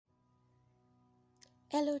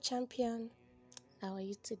Hello champion, how are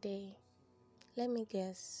you today? Let me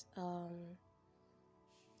guess,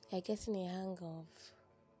 you're getting a hang of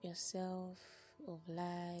yourself, of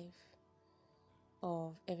life,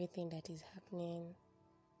 of everything that is happening.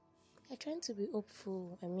 You're trying to be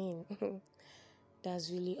hopeful.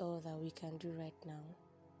 That's really all that we can do right now.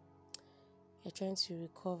 You're trying to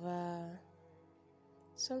recover.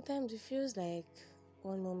 Sometimes it feels like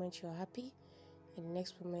one moment you're happy and the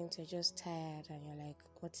next moment you're just tired and you're like,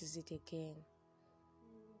 what is it again?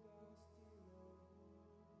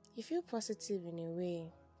 You feel positive in a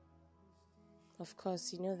way. Of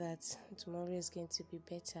course, you know that tomorrow is going to be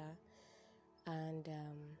better, and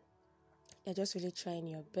you're just really trying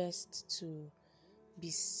your best to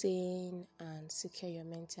be sane and secure your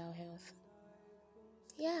mental health.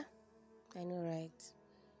 Yeah, I know, right?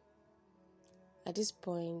 At this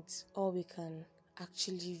point, all we can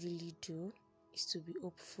actually really do is to be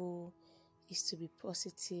hopeful, is to be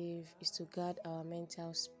positive, is to guard our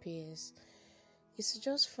mental space, is to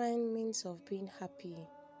just find means of being happy,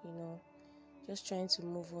 just trying to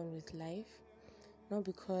move on with life. Not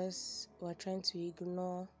because we're trying to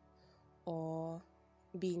ignore or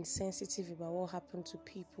be insensitive about what happened to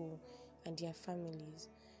people and their families,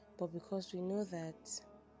 but because we know that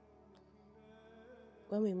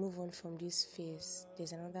when we move on from this phase,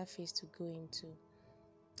 there's another phase to go into.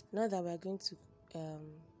 Not that we're going to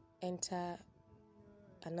enter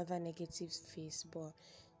another negative phase, but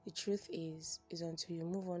the truth is until you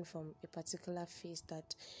move on from a particular phase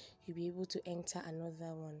that you'll be able to enter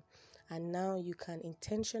another one. And now you can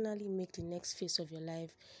intentionally make the next phase of your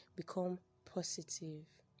life become positive.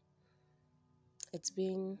 It's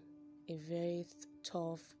been a very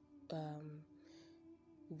tough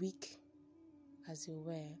week, as it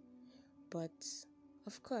were. But,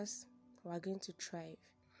 of course, we're going to thrive.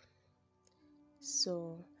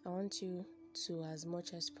 So, I want you to, as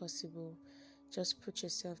much as possible, just put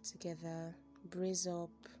yourself together, brace up,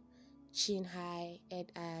 chin high,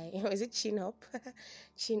 head high. Is it chin up?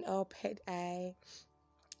 Chin up, head high.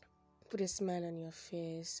 Put a smile on your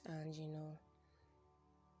face and,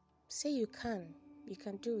 say you can. You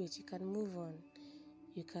can do it. You can move on.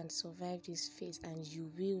 You can survive this phase and you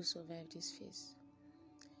will survive this phase.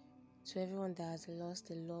 To everyone that has lost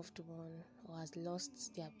a loved one or has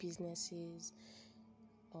lost their businesses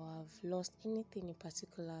or have lost anything in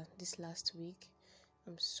particular this last week,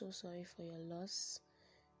 I'm so sorry for your loss.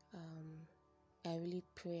 I really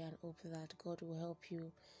pray and hope that God will help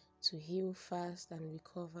you to heal fast and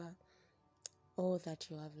recover all that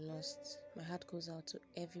you have lost. My heart goes out to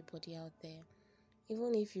everybody out there.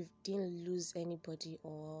 Even if you didn't lose anybody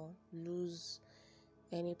or lose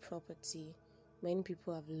any property, many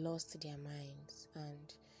people have lost their minds,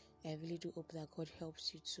 and I really do hope that God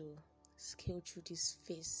helps you to scale through this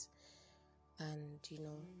phase and,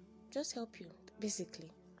 just help you,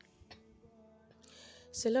 basically.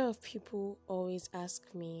 So a lot of people always ask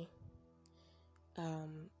me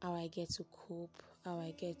how I get to cope, how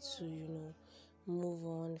I get to, move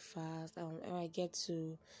on fast, how I get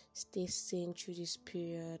to stay sane through this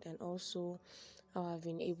period, and also how I've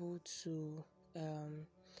been able to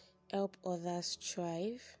help others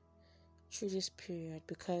thrive through this period.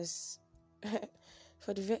 Because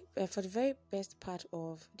for the very best part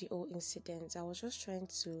of the whole incident, I was just trying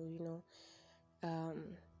to,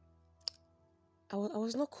 I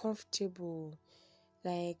was not comfortable.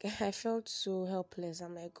 Like, I felt so helpless.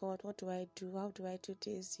 I'm like, God, what do I do? How do I do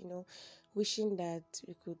this? Wishing that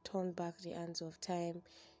we could turn back the hands of time,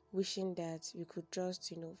 wishing that we could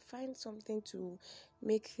just, find something to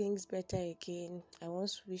make things better again. I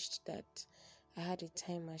once wished that I had a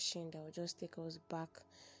time machine that would just take us back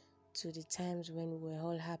to the times when we were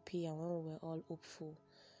all happy and when we were all hopeful.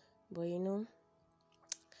 But,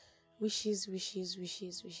 wishes.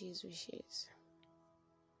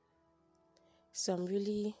 So I'm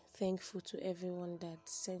really thankful to everyone that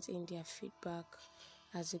sent in their feedback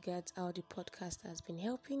as regards how the podcast has been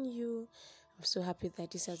helping you. I'm so happy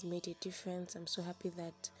that this has made a difference. I'm so happy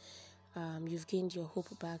that you've gained your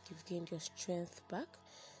hope back, you've gained your strength back.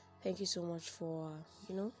 Thank you so much for,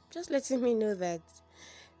 just letting me know that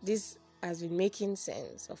this has been making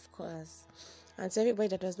sense, of course. And to everybody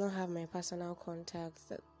that does not have my personal contacts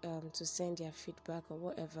to send their feedback or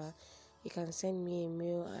whatever, you can send me a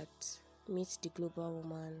mail at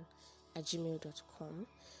meettheglobalwoman@gmail.com.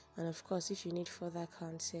 And of course, if you need further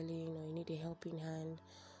counseling or you need a helping hand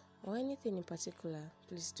or anything in particular,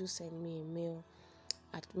 please do send me a mail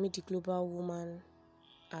at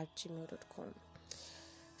meettheglobalwoman@gmail.com.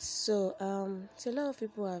 So a lot of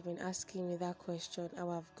people have been asking me that question, how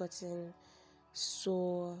I've gotten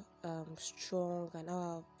so strong and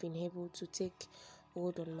how I've been able to take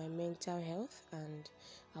hold on my mental health, and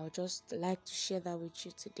I would just like to share that with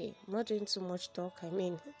you today. I'm not doing too much talk. I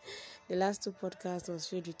mean, the last 2 podcasts was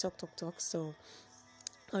filled with talk, so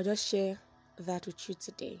I'll just share that with you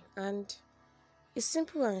today. And it's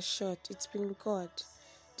simple and short. It's been God.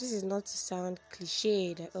 This is not to sound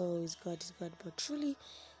cliche that, oh, it's God, but truly,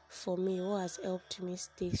 for me, what has helped me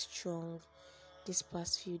stay strong these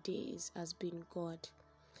past few days has been God.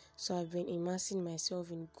 So I've been immersing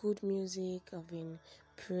myself in good music. I've been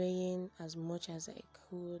praying as much as I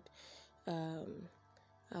could.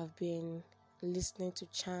 I've been listening to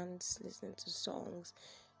chants, listening to songs.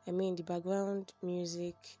 I mean, the background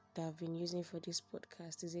music that I've been using for this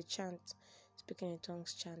podcast is a chant, Speaking in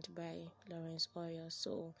Tongues chant by Lawrence Oyer.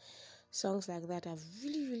 So songs like that have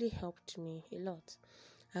really, really helped me a lot.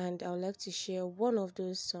 And I would like to share one of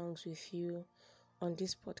those songs with you on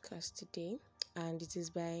this podcast today. And it is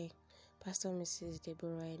by Pastor Mrs.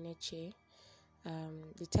 Deborah Eneche.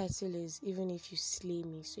 The title is Even If You Slay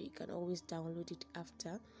Me, so you can always download it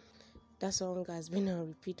after. That song has been on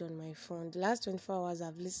repeat on my phone. The last 24 hours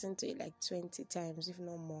I've listened to it like 20 times, if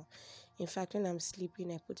not more. In fact, when I'm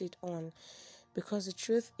sleeping, I put it on, because the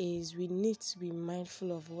truth is we need to be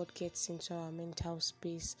mindful of what gets into our mental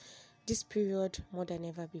space this period more than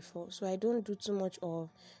ever before. So I don't do too much of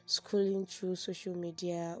scrolling through social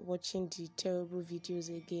media, watching the terrible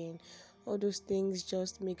videos again. All those things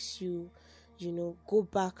just makes you, go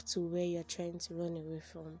back to where you're trying to run away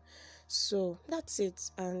from. So that's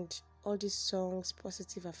it. And all these songs,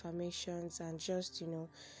 positive affirmations, and just,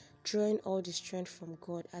 drawing all the strength from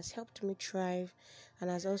God has helped me thrive, and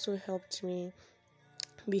has also helped me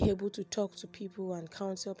be able to talk to people and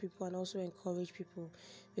counsel people and also encourage people.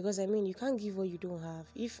 Because you can't give what you don't have.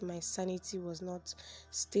 If my sanity was not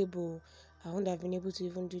stable, I wouldn't have been able to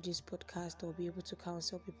even do this podcast or be able to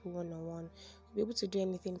counsel people one-on-one, or be able to do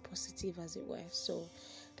anything positive, as it were. So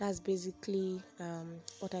that's basically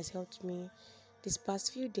what has helped me these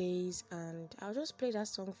past few days, and I'll just play that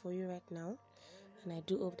song for you right now, and I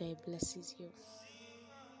do hope that it blesses you.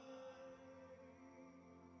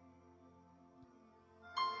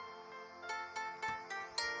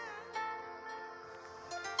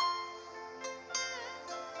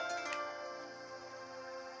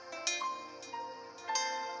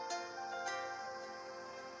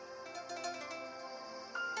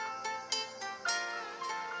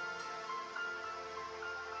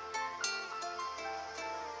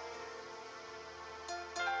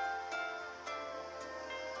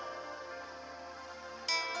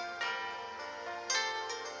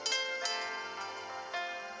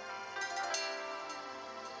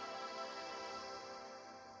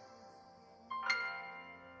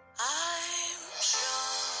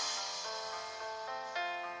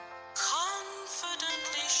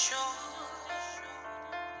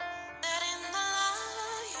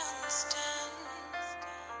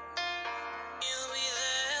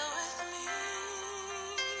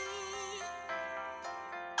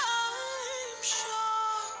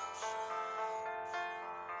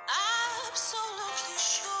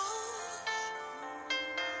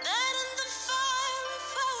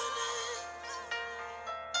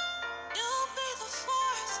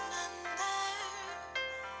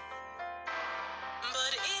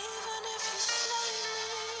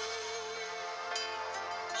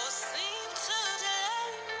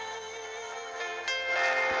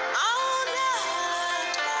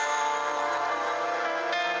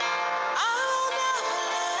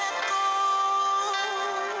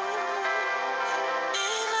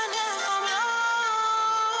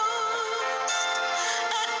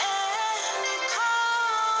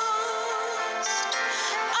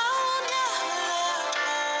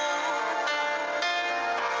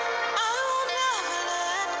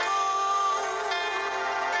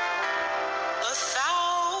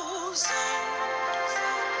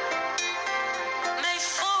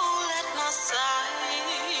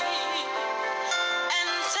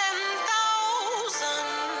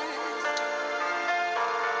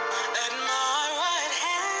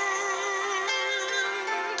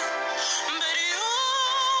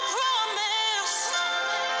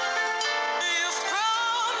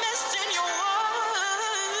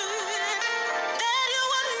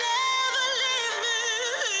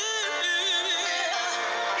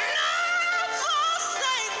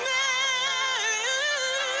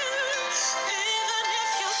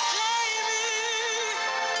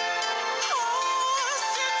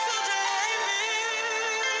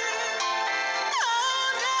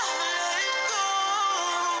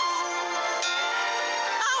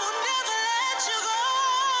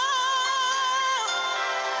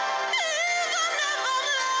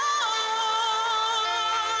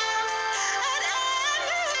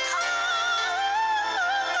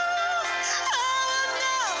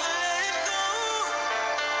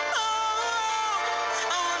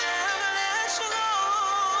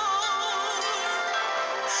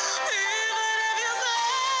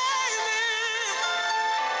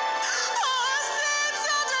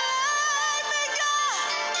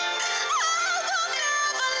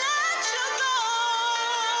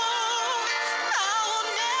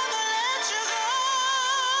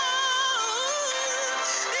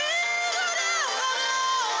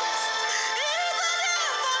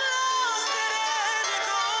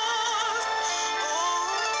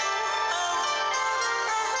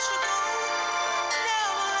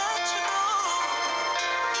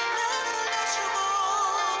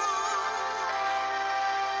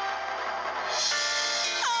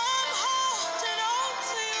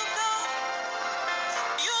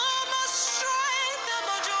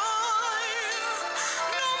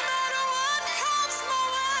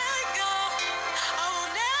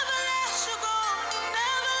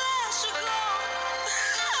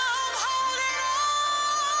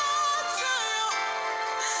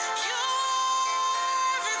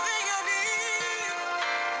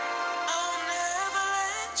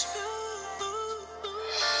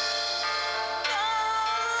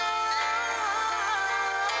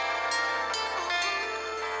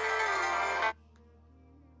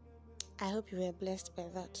 you were blessed by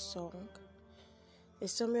that song. The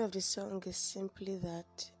summary of the song is simply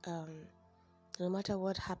that no matter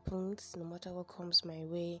what happens, no matter what comes my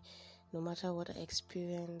way, no matter what I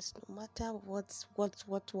experience, no matter what,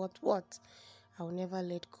 I'll never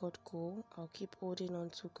let God go. I'll keep holding on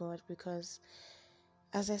to God because,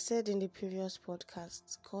 as I said in the previous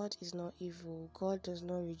podcast, God is not evil. God does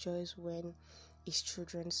not rejoice when his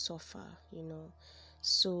children suffer,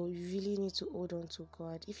 So you really need to hold on to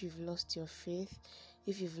God. If you've lost your faith,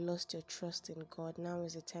 if you've lost your trust in God, now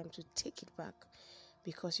is the time to take it back,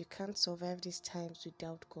 because you can't survive these times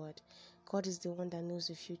without God. God is the one that knows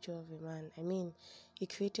the future of a man. I mean, he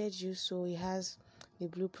created you, so he has the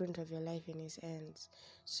blueprint of your life in his hands.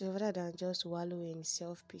 So rather than just wallow in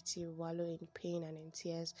self-pity, wallow in pain and in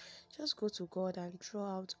tears, just go to God and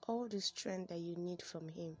draw out all the strength that you need from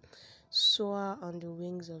him. Soar on the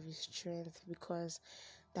wings of his strength, because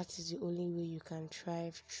that is the only way you can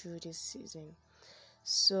thrive through this season.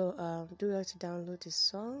 So do well to download the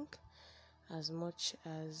song as much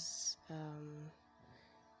as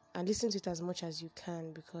and listen to it as much as you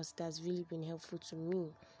can, because that's really been helpful to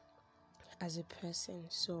me as a person.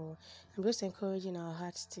 So I'm just encouraging our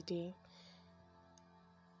hearts today.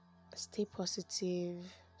 Stay positive,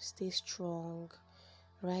 stay strong,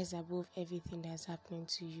 rise above everything that's happening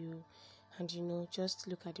to you, and just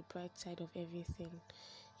look at the bright side of everything.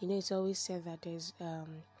 It's always said that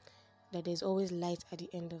there's always light at the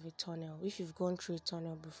end of a tunnel. If you've gone through a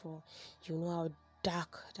tunnel before, you know how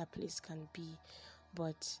dark that place can be.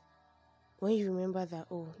 But when you remember that,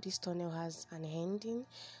 this tunnel has an ending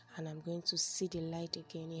and I'm going to see the light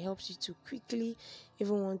again, it helps you to quickly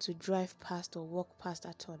even want to drive past or walk past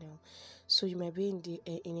that tunnel. So you might be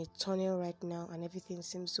in a tunnel right now and everything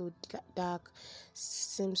seems so dark,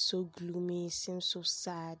 seems so gloomy, seems so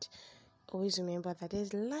sad. Always remember that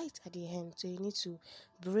there's light at the end, so you need to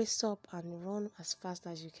brace up and run as fast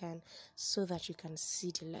as you can so that you can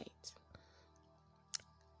see the light.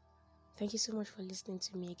 Thank you so much for listening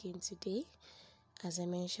to me again today. As I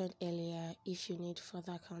mentioned earlier, if you need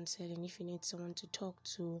further counseling, if you need someone to talk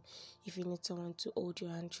to, if you need someone to hold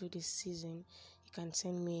your hand through this season, you can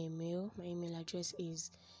send me a mail. My email address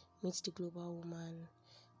is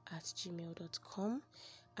meettheglobalwoman@gmail.com.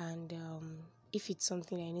 And if it's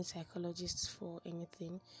something I need psychologists for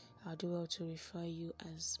anything, I'll do well to refer you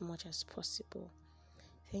as much as possible.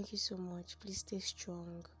 Thank you so much. Please stay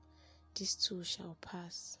strong. This too shall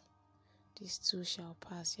pass. This too shall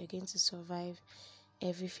pass. You're going to survive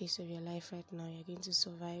every phase of your life right now. You're going to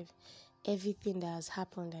survive everything that has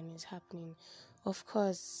happened and is happening. Of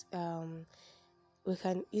course, we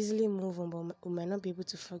can easily move on, but we might not be able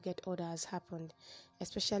to forget all that has happened,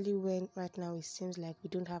 especially when right now it seems like we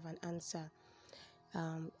don't have an answer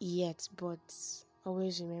yet. But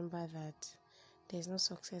always remember that there's no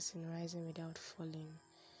success in rising without falling.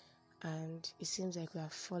 And it seems like we are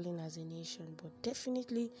falling as a nation, but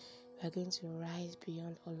definitely we are going to rise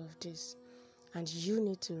beyond all of this. And you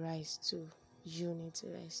need to rise too. You need to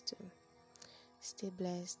rise too. Stay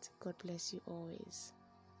blessed. God bless you always.